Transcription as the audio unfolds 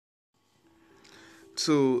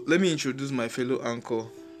So let me introduce my fellow anchor,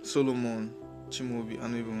 Solomon Chimobi,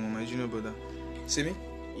 and even my junior brother. See me?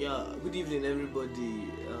 Yeah, good evening,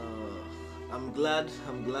 everybody. I'm glad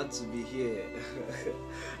to be here.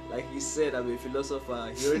 Like he said, I'm a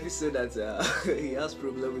philosopher. He already said that he has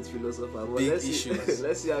problem with philosopher. But Big let's issues. see,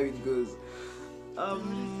 let's see how it goes.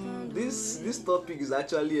 This topic is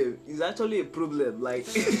actually a problem. Like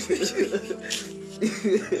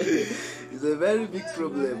it's a very big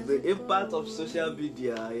problem. The impact of social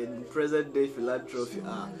media in present day philanthropy.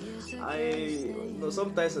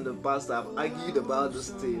 Sometimes in the past I've argued about this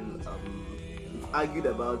thing. Argued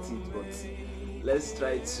about it, but let's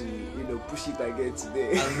try to push it again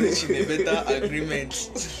today and reaching a better agreement.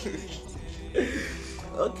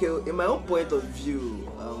 Okay, in my own point of view,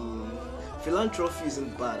 philanthropy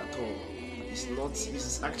isn't bad at all.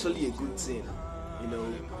 It's actually a good thing.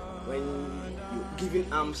 When you're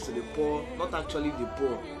giving alms to the poor, not actually the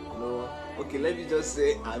poor. Okay, let me just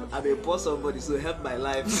say I'm a poor somebody, so help my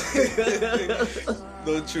life.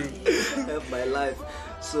 Not true. Help my life.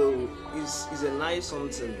 So it's a nice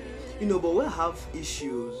something. But where I have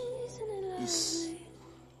issues is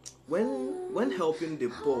when helping the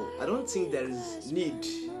poor. I don't think there is need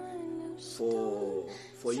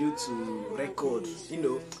for you to record,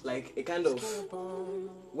 like a kind of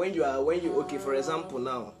when you okay, for example,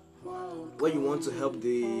 now when you want to help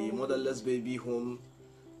the motherless baby home,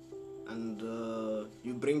 and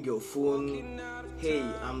you bring your phone. Hey,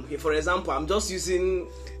 I'm here. For example, I'm just using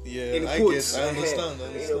in quotes. I understand.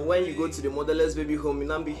 When you go to the motherless baby home,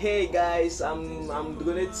 you be, hey guys, I'm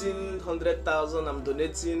donating 100,000. I'm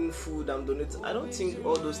donating food. I'm donating. I don't think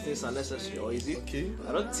all those things are necessary, or is it? Okay.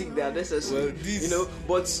 I don't think they are necessary.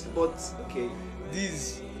 Well, this, but okay.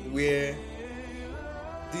 This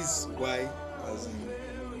why, as in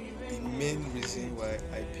the main reason why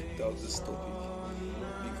I picked out this topic.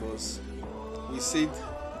 Because we said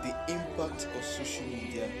the impact of social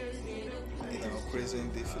media in our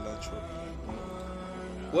present day philanthropy.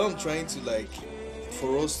 What I'm trying to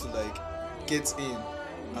for us to get in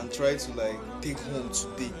and try to take home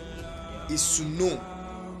today is to know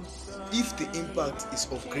if the impact is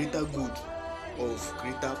of greater good or of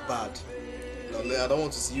greater bad. Now, I don't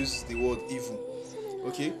want to use the word evil,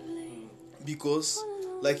 okay? Because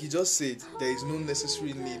like you just said, there is no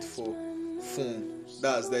necessary need for phone.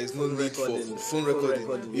 There is no need for phone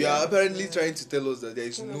recording. You are apparently trying to tell us that there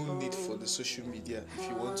is no need for the social media if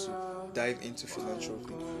you want to dive into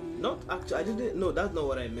philanthropy. Not actually, I didn't. No, that's not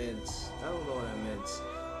what I meant.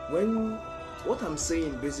 What I'm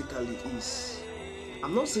saying basically is,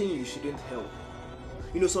 I'm not saying you shouldn't help.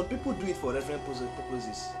 Some people do it for reference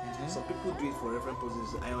purposes. Mm-hmm. Some people do it for reference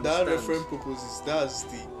purposes. I understand. That reference purposes, that's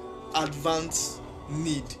the advanced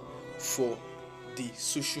need for the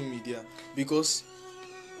social media, because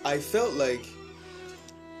I felt like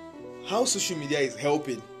how social media is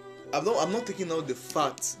helping. I'm not taking out the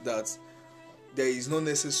fact that there is no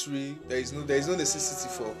necessity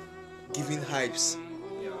for giving hypes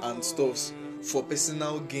and stuffs for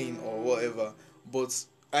personal gain or whatever. But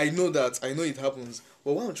I know it happens.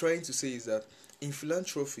 But what I'm trying to say is that in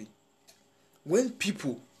philanthropy, when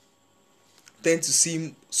people tend to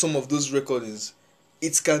see some of those recordings,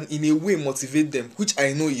 it can in a way motivate them, which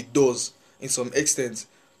I know it does in some extent,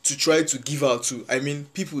 to try to give out to,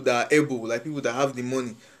 people that are able, like people that have the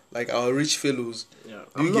money, like our rich fellows. Yeah.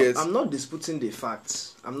 I'm not disputing the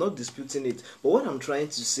facts. I'm not disputing it. But what I'm trying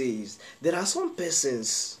to say is there are some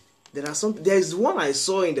persons, there is one I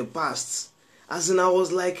saw in the past, as in I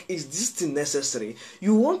was like, is this thing necessary?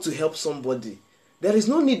 You want to help somebody. There is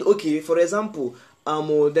no need. Okay, for example,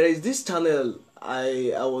 there is this channel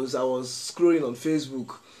I was scrolling on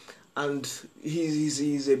Facebook, and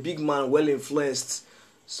he's a big man, well influenced.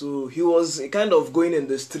 So he was kind of going in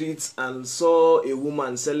the streets and saw a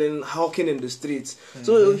woman hawking in the streets. Mm-hmm.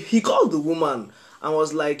 So he called the woman and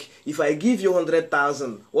was like, "If I give you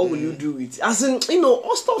 100,000, what will you do with it?" As in,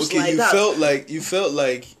 all stuff like that. You felt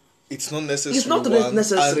like it's not necessary. It's not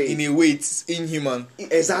necessary. And in a way, it's inhuman.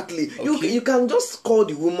 Exactly. Okay. You can just call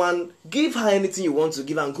the woman, give her anything you want to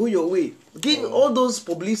give, and go your way. Give all those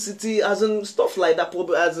publicity, as in stuff like that.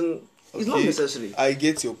 As in, it's not necessary. I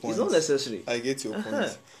get your point. It's not necessary. I get your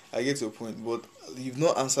point. I get your point. But you've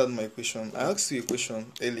not answered my question. I asked you a question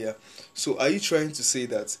earlier. So, are you trying to say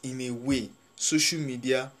that in a way, social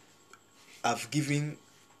media have given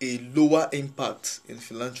a lower impact in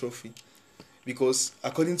philanthropy? Because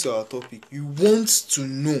according to our topic, you want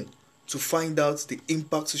to find out the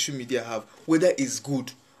impact social media have, whether it's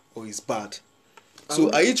good or it's bad. So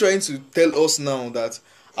are you trying to tell us now that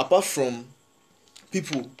apart from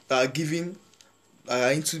people that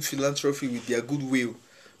are into philanthropy with their goodwill,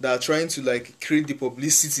 that are trying to like create the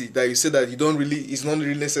publicity that you say that you don't really, it's not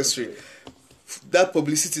really necessary. That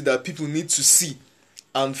publicity that people need to see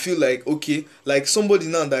and feel like, okay, like somebody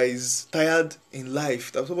now that is tired in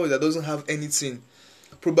life, that somebody that doesn't have anything,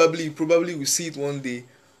 probably will see it one day.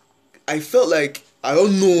 I felt like, I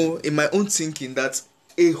don't know, in my own thinking, that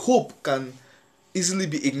a hope can easily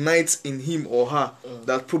be ignited in him or her,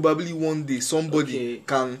 that probably one day somebody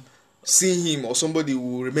can see him or somebody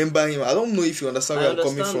will remember him. I don't know if you understand where I'm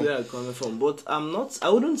coming from. Where I'm coming from, but I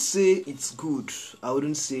wouldn't say it's good. I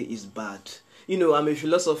wouldn't say it's bad. You know, I'm a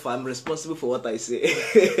philosopher. I'm responsible for what I say.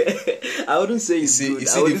 I wouldn't say it's good. You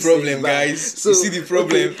see the problem, guys. So, you see the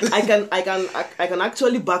problem. Okay, I can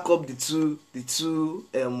actually back up the two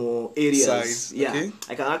areas. Size. Yeah, okay.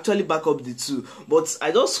 I can actually back up the two. But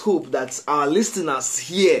I just hope that our listeners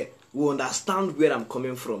here will understand where I'm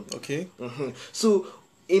coming from. Okay. So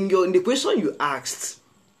in the question you asked,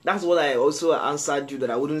 that's what I also answered you,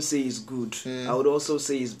 that I wouldn't say it's good. I would also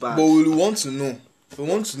say it's bad. But we want to know. We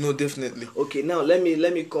want to know definitely. Okay, now let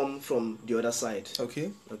me come from the other side. Okay.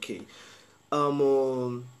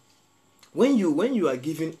 When you are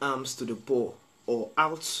giving alms to the poor or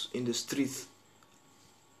out in the street,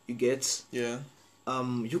 you get, yeah.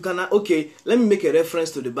 You can, okay, let me make a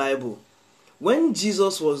reference to the Bible. When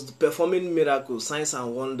Jesus was performing miracles, signs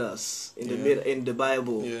and wonders in the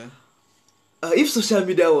Bible, yeah. If social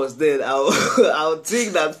media was there, I would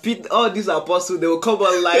think that all these apostles, they will come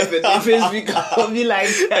on live and Facebook and be like,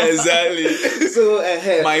 exactly. So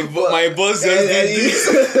my boss just did this.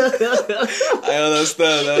 I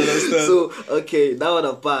understand. So okay, that one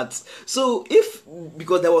apart. So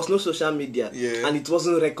because there was no social media, and it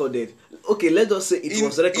wasn't recorded. Okay, let us say it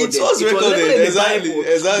was recorded. It was recorded in the Bible.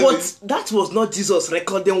 Exactly. But that was not Jesus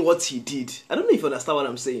recording what he did. I don't know if you understand what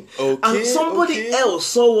I'm saying. Okay. And somebody else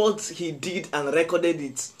saw what he did and recorded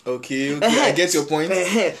it. Okay. I get your point.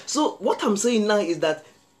 So what I'm saying now is that,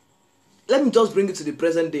 let me just bring it to the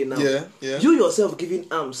present day now. Yeah. You yourself giving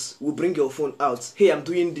alms will bring your phone out. Hey, I'm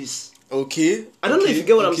doing this. Okay. I don't know if you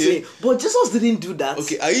get what I'm saying, but Jesus didn't do that.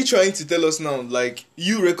 Okay, are you trying to tell us now, like,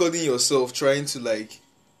 you recording yourself, trying to, like,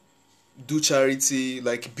 do charity,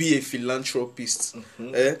 like, be a philanthropist,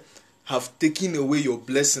 have taken away your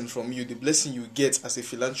blessing from you, the blessing you get as a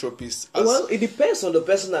philanthropist? Well, it depends on the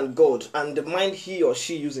person and God and the mind he or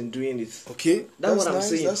she using doing it. Okay, that's what I'm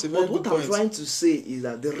saying. That's a very good point. I'm trying to say is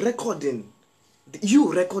that the recording,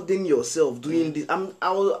 you recording yourself doing this,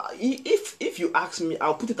 if you ask me,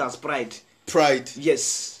 I'll put it as pride. Pride.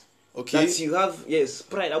 Yes. Okay. That you have, yes,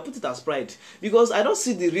 pride. I'll put it as pride. Because I don't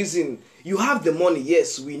see the reason. You have the money,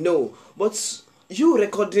 yes, we know. But you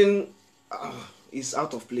recording is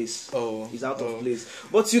out of place. It's out of place.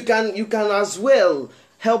 But you can as well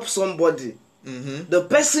help somebody. The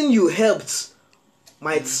person you helped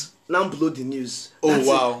might now blow the news.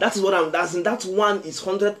 Wow. That is what that one is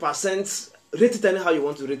 100%. Rate it anyhow you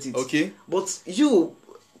want to rate it. Okay. But you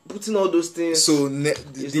putting all those things, so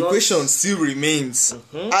the question still remains.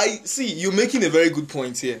 I see you're making a very good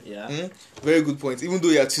point here. Very good point, even though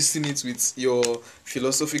you are twisting it with your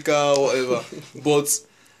philosophical whatever. But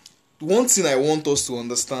one thing I want us to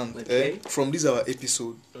understand from this our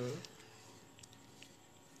episode,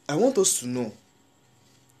 I want us to know,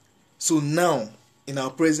 so now in our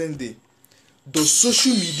present day, does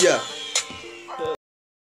social media,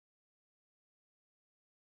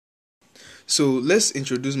 so let's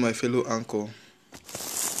introduce my fellow anchor,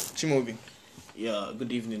 Chimobi. Yeah,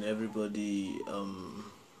 good evening, everybody.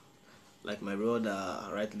 Like my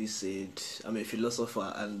brother rightly said, I'm a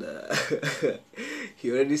philosopher, and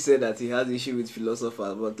he already said that he has issue with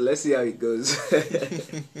philosophers. But let's see how it goes.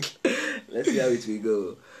 Let's see how it will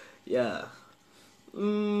go. Yeah.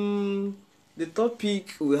 The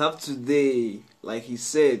topic we have today, like he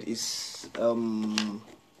said, is the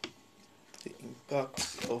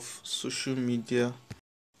impact of social media.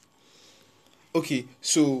 Okay,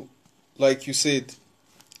 so like you said,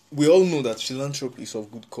 we all know that philanthropy is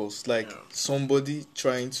of good cause, like somebody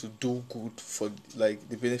trying to do good for like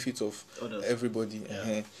the benefit of everybody.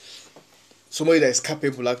 Somebody that is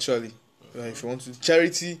capable actually. If you want to,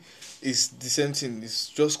 charity is the same thing. It's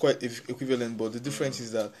just quite equivalent, but the difference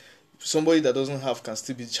is that somebody that doesn't have can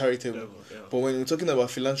still be charitable. But when we're talking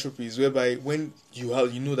about philanthropy, is whereby when you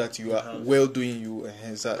have, you know that you are well doing, you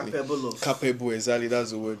exactly capable. Exactly,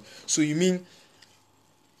 that's the word. So you mean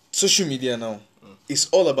social media now? It's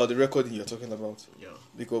all about the recording you're talking about.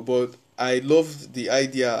 But I love the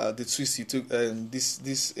idea, the twist you took, and this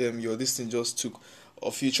thing just took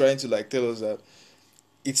of you trying to like tell us that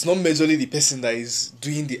it's not majorly the person that is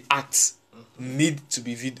doing the act need to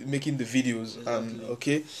be making the videos. Exactly. And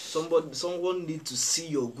okay, someone need to see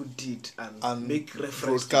your good deed and make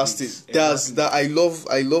reference broadcast to it. That's that. I love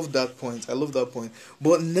that point. I love that point.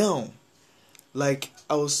 But now, like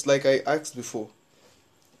I asked before,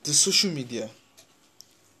 the social media,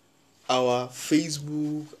 our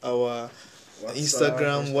Facebook, our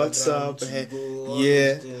Instagram, WhatsApp,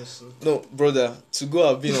 yeah. No, brother, to go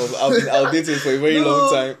I've been outdated for a very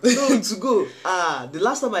long time. No, to go. The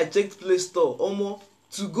last time I checked Play Store,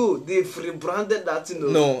 to go, they've rebranded that,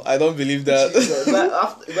 No, I don't believe that.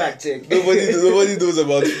 Go and check. Nobody knows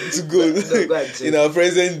about to go. No, go and check. In our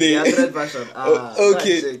present day. The Android version.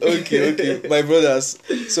 Okay. My brothers.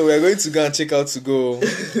 So we are going to go and check out to go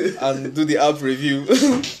and do the app review.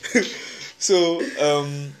 So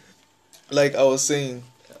like I was saying,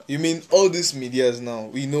 you mean all these medias now,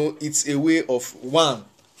 we know it's a way of one,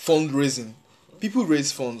 fundraising. People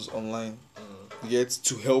raise funds online, yet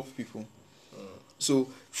to help people. So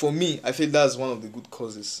for me, I feel that's one of the good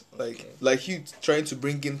causes. Like you trying to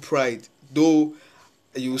bring in pride, though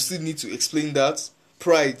you still need to explain that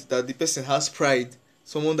pride, that the person has pride,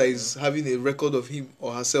 someone that is having a record of him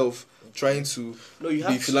or herself trying to be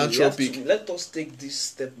philanthropic. Let us take this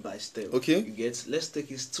step by step. Okay. You get? Let's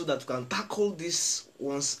take it so that we can tackle this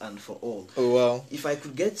once and for all. Oh wow. If I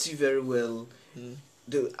could get you very well,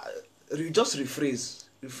 just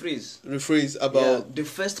rephrase about the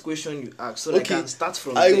first question you asked, so that I can start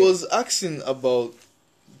from I there. was asking about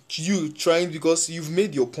you trying, because you've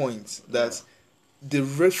made your point that the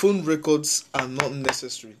phone records are not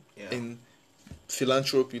necessary in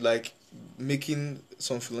philanthropy, like making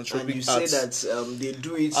some philanthropic and you acts. say that they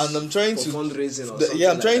do it and I'm trying for to fundraising or something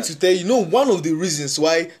I'm trying to tell you, one of the reasons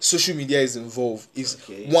why social media is involved is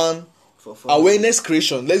one, awareness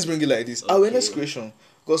creation. Let's bring it like this. Awareness creation.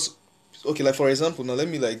 Because like for example, now let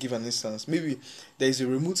me like give an instance. Maybe there is a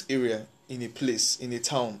remote area in a place, in a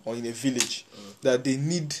town or in a village that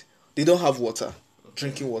they don't have water,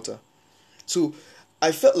 drinking water. So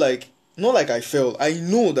I felt like, not like I felt, I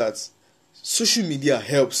know that social media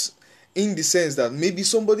helps in the sense that maybe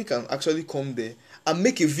somebody can actually come there and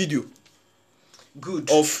make a video. Good.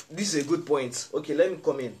 This is a good point. Okay, let me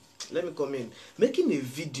come in. Making a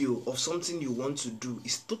video of something you want to do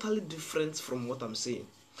is totally different from what I'm saying.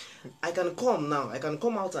 I can come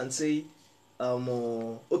out and say,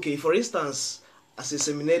 okay, for instance, as a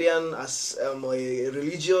seminarian, as a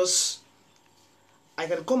religious, I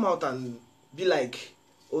can come out and be like,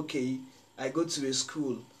 okay, I go to a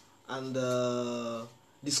school and the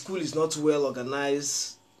school is not well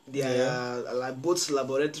organized. Like both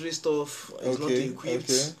laboratory stuff is not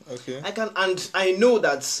equipped. Okay. I know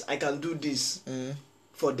that I can do this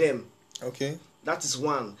for them. Okay. That is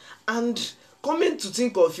one. And coming to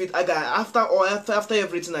think of it, after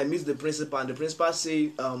everything, I meet the principal, and the principal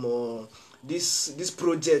say, this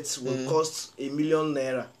project will cost ₦1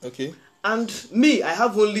 million. Okay. And me, I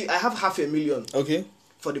have $500,000. Okay.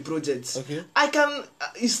 For the project. Okay. I can.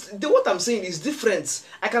 What I'm saying is different.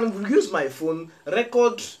 I can use my phone,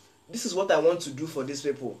 record. This is what I want to do for these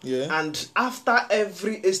people. Yeah. And after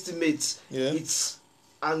every estimate,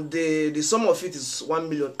 the sum of it is 1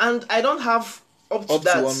 million, and I don't have up to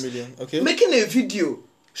 1 million. Okay. Making a video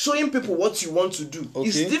showing people what you want to do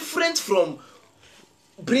is different from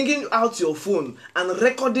bringing out your phone and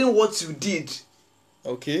recording what you did.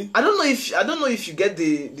 Okay. I don't know if you get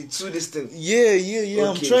the two this thing. Yeah. Okay.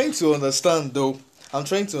 I'm trying to understand though.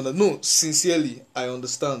 No, sincerely, I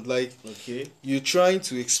understand. Like, you're trying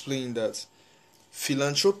to explain that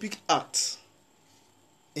philanthropic act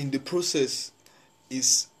in the process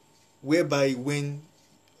is whereby when,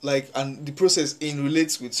 like, and the process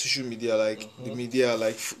relates with social media, like the media,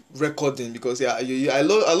 like recording, because I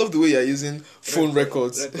love the way you're using phone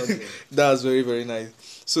records. That's very, very nice.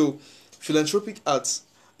 So philanthropic acts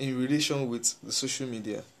in relation with the social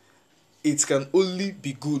media, it can only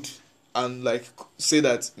be good and like say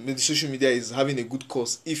that the social media is having a good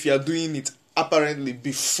cause if you are doing it apparently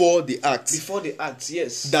before the act,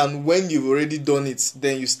 yes, than when you've already done it,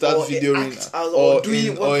 then you start videoing or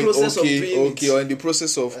in the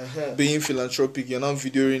process of being philanthropic, you're now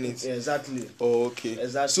videoing it. Exactly.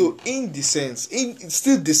 Exactly. So in the sense, it's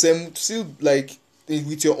still the same, still like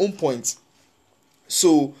with your own point.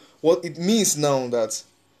 So what it means now that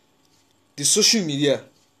the social media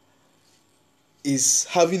is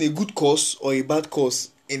having a good cause or a bad cause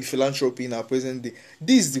in philanthropy in our present day.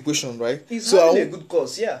 This is the question, right? It's having a good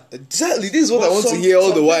cause, yeah. Exactly. This is what I want to hear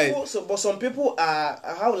all the while. But some people are,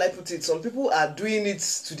 how will I put it? Some people are doing it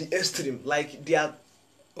to the extreme. Like they are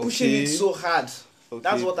pushing it so hard.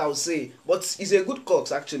 That's what I would say. But it's a good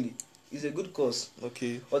cause, actually. It's a good cause.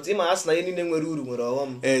 Okay. But him ask na any nwere uru nwere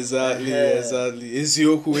ọghọm. Exactly.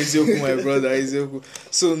 Ezioku, my brother, Ezioku.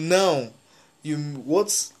 So now,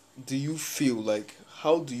 what do you feel like?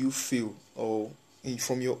 How do you feel, or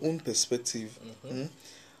from your own perspective,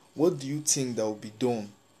 what do you think that will be done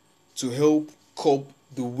to help curb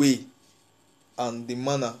the way and the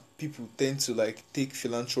manner people tend to like take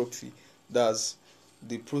philanthropy? That's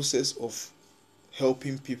the process of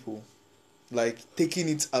helping people, like taking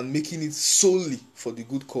it and making it solely for the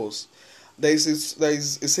good cause. There is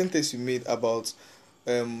a sentence you made about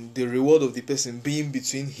the reward of the person being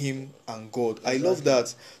between him and God. Exactly. I love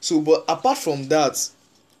that. So, but apart from that,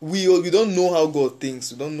 we don't know how God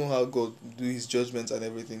thinks. We don't know how God do His judgments and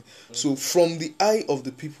everything. So, from the eye of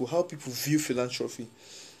the people, how people view philanthropy.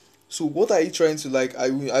 So, what are you trying to like?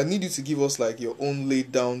 I need you to give us like your own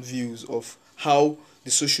laid down views of how the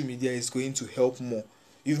social media is going to help more.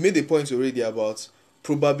 You've made a point already about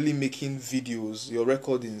probably making videos, your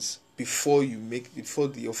recordings before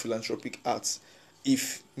your philanthropic acts,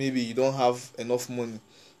 if maybe you don't have enough money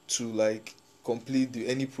to like complete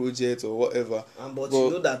any project or whatever. But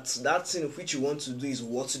you know that thing which you want to do is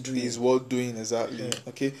worth doing. Is worth doing, exactly. Yeah.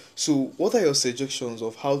 Okay. So what are your suggestions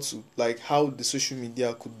of how the social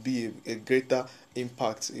media could be a greater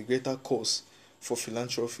impact, a greater cause for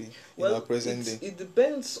philanthropy in our present day? It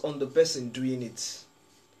depends on the person doing it.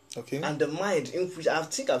 Okay. And the mind in which, I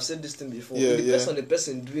think I've said this thing before. It depends on the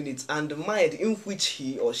person doing it and the mind in which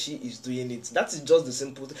he or she is doing it. That is just the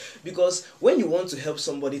simple thing. Because when you want to help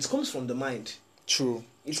somebody, it comes from the mind. True.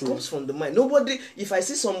 It comes from the mind. If I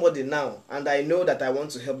see somebody now and I know that I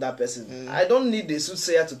want to help that person, I don't need the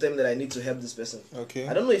soothsayer to tell me that I need to help this person. Okay.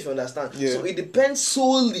 I don't know if you understand. Yeah. So it depends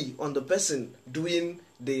solely on the person doing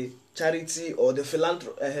the charity or the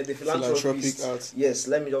philanthropic art. Yes,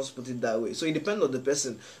 let me just put it that way. So it depends on the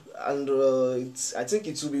person, and I think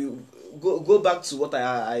it will be go back to what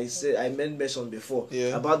I said I mentioned before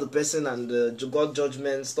about the person and God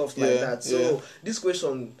judgment, stuff like that. So this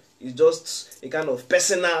question is just a kind of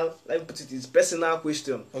personal. Let me put it's personal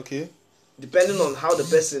question. Okay. Depending on how the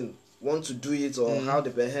person want to do it or how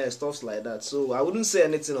the person stuff like that. So I wouldn't say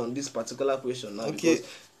anything on this particular question now. Okay.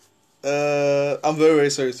 I'm very, very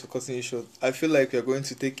sorry for cutting you short. I feel like we are going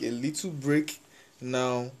to take a little break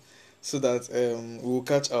now so that we'll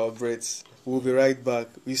catch our breaths. We'll be right back.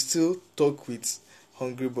 We still talk with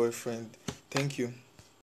Hungry Boyfriend. Thank you.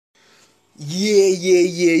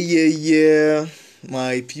 Yeah.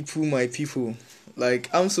 My people. Like,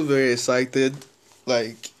 I'm so very excited.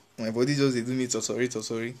 Like, my body just did me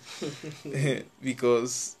sorry.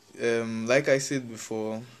 Because, like I said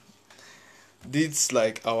before, this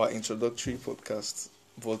like our introductory podcast,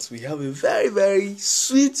 but we have a very, very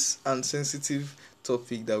sweet and sensitive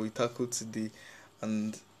topic that we tackled today.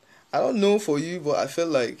 And I don't know for you, but I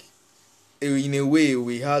felt like in a way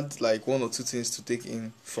we had like one or two things to take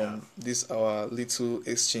in from this our little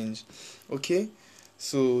exchange. Okay,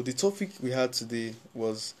 so the topic we had today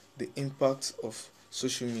was the impact of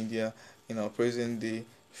social media in our present day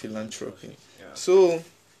philanthropy. So,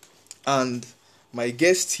 and my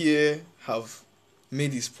guest here have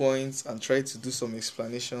made his points and tried to do some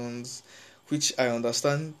explanations, which I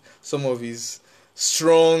understand some of his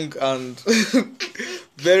strong and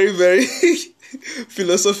very, very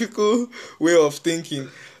philosophical way of thinking,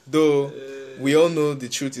 though we all know the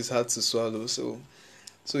truth is hard to swallow. So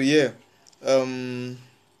yeah,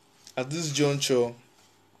 at this juncture,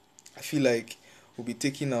 I feel like we'll be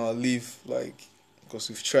taking our leave, like, because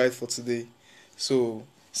we've tried for today. So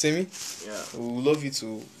Semi, we would love you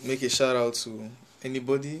to make a shout out to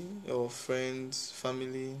anybody, your friends,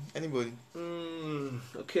 family, anybody.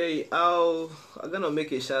 Okay, I'm gonna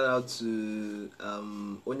make a shout out to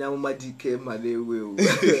Onyamuma DK Malewe,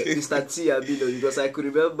 Mr. T Abino, because I could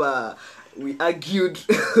remember we argued.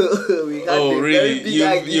 We had a very big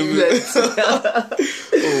argument.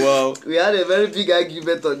 Oh wow! We had a very big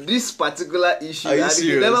argument on this particular issue, and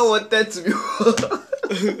he never wanted to be.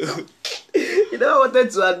 He never wanted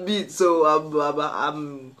to admit, so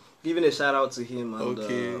I'm giving a shout out to him. And,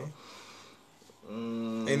 okay.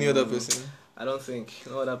 Any other person? I don't think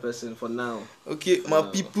no other person for now. Okay, my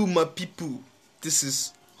people. This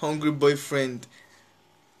is Hungry Boyfriend,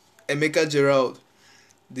 Emeka Gerald,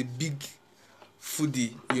 the big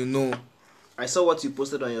foodie. You know. I saw what you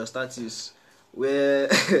posted on your status where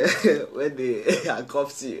they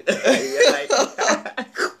handcuffed you.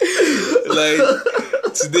 like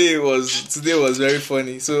today was very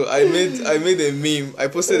funny. So I made a meme. I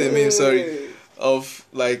posted a meme. Sorry, of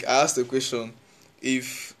like I asked the question: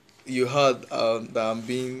 if you heard that I'm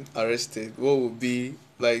being arrested, what would be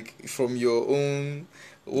like from your own,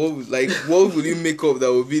 what will you make up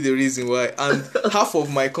that would be the reason why? And half of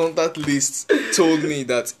my contact list told me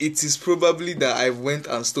that it is probably that I went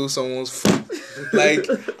and stole someone's food. Like,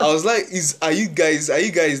 I was like, are you guys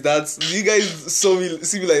that, do you guys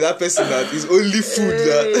see me like that person that is only food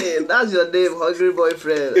that that's your name, hungry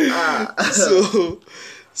boyfriend.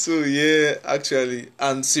 So yeah, actually,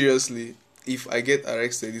 and seriously, if I get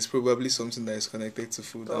arrested, it's probably something that is connected to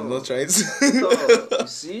food. I'm not trying to. You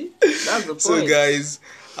see, that's the point. So guys,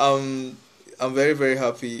 I'm very, very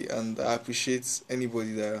happy, and I appreciate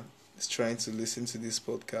anybody that is trying to listen to this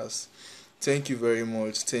podcast. Thank you very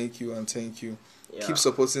much. Thank you and thank you. Yeah. Keep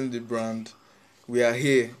supporting the brand. We are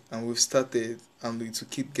here and we've started, and we to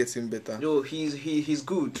keep getting better. Yo, he's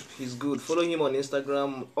good. He's good. Follow him on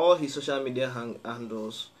Instagram, all his social media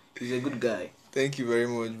handles. He's a good guy. Thank you very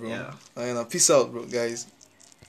much, bro. Yeah. And peace out, bro, guys.